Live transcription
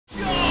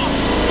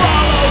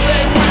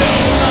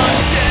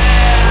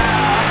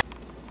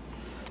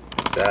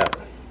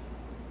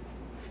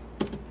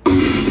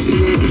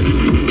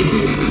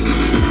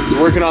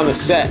working on the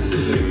set.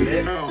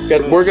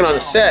 Got working on the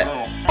set.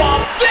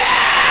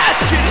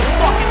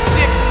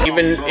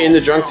 Even in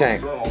the drunk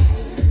tank.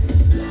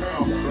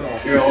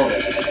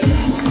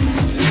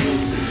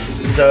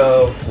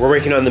 So we're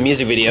working on the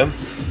music video.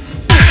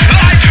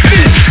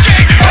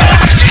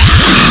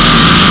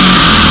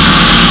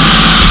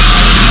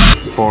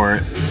 For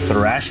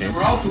Thrash It.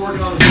 We're also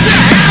working on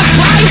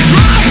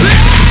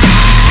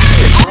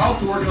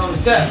the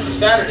set for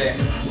Saturday.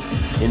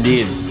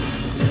 Indeed.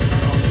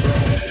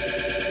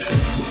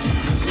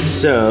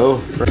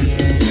 So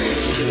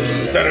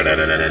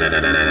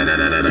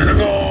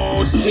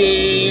Ghost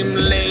Team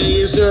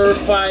Laser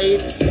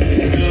Fights.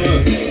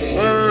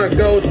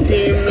 Ghost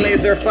Team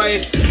Laser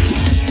Fights.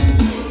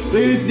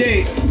 Latest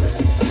date,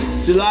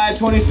 July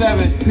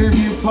 27th,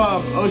 Peerview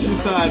Pub,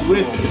 Oceanside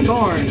with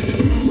Thorn.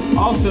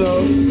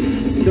 Also,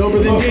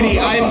 Doper Than Diddy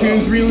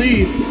iTunes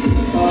release.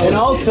 And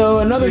also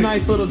another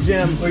nice little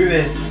gem. look at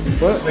this.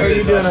 What are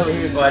you doing over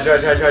here? Watch.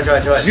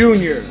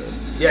 Junior.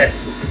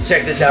 Yes.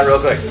 Check this out real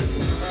quick.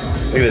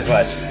 Look at this,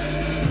 watch.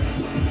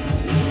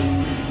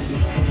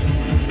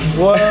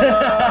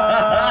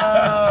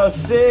 Whoa,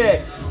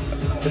 sick.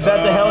 Is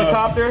that the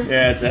helicopter?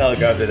 Yeah, it's a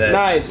helicopter that.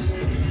 Nice.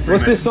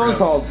 What's this song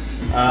called?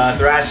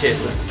 Thrash It,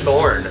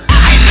 Thorn.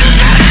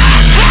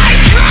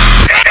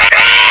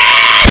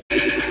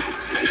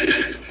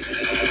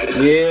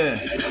 Yeah,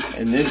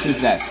 and this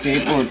is that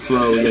skateboard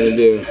flow we're gonna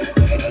do.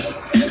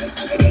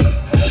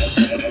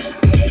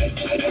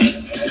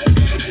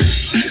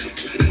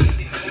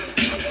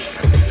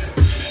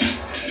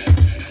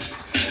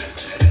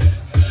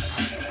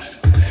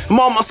 I'm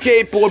on my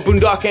skateboard,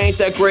 boondock ain't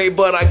that great,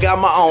 but I got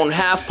my own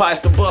half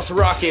pipes to bust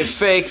rocket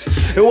fakes.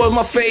 It was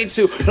my fate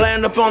to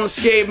land up on the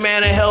skate,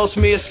 man. It helps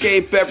me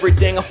escape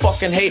everything I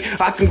fucking hate.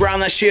 I can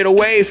grind that shit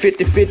away,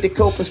 50-50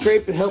 cope and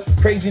scrape and help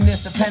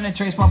craziness that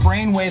penetrates my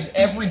brainwaves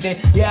every day.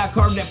 Yeah, I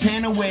carve that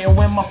pen away, and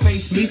when my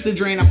face meets the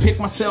drain, I pick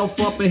myself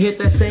up and hit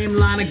that same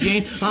line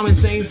again. I'm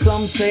insane,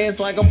 some say it's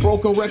like a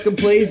broken record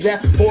plays.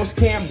 That horse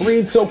can't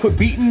breathe, so quit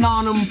beating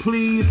on him,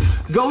 please.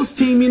 Ghost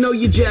Team, you know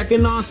you're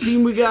jacking on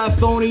steam. We got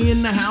Thorny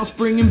in the house,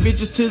 bringing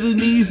bitches to the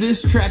knees.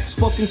 This track's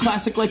fucking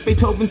classic like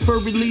Beethoven's for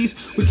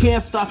release. We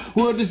can't stop,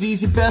 world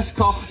disease, you best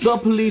call the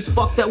police.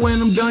 Fuck that,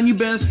 when I'm done you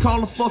best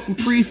call a fucking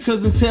priest.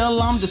 Cause until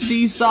I'm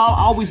deceased I'll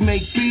always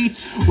make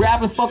beats.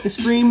 Rap and fucking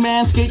scream,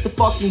 man, skate the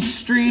fucking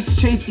streets.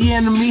 Chase the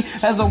enemy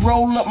as I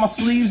roll up my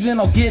sleeves, and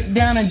I'll get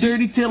down and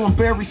dirty till I'm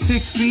buried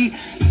 6 feet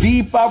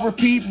deep. I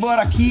repeat, but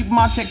I keep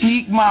my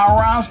technique. My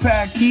rhymes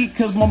pack heat,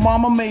 cause my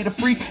mama made a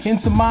freak. In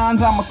some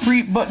minds I'm a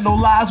creep, but no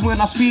lies when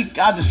I speak.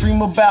 I just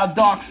dream about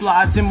dark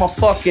slides in my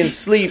fucking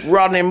sleep.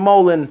 Rodney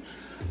Mullen.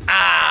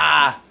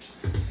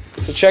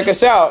 So check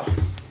us out.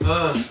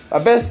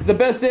 The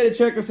best day to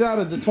check us out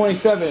is the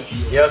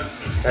 27th. Yep,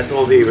 that's when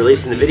we'll be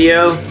releasing the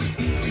video.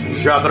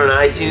 Drop it on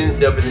iTunes,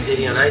 Doper Than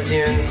Diddy on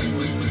iTunes,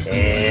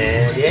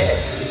 and yeah,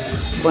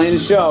 Playing the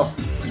show.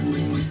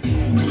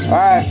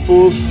 Alright,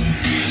 fools.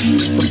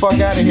 Get the fuck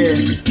out of here.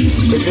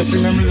 But just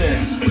remember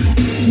this.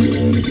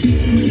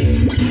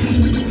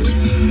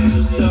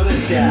 Soda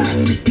Shack.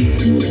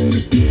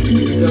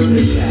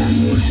 Soda Shack.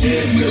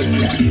 And Soda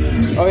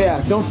Shack. Oh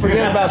yeah, don't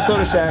forget about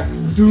Soda Shack.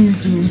 Doom,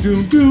 doom,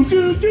 doom, doom,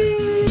 doom,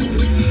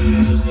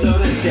 doom.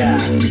 Soda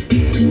Shack.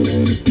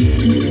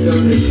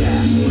 Soda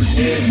Shack.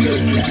 And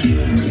Soda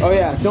Shack. Oh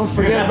yeah, don't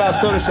forget about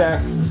Soda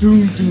Shack.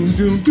 Doom, doom,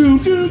 doom, doom,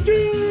 doom,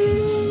 doom.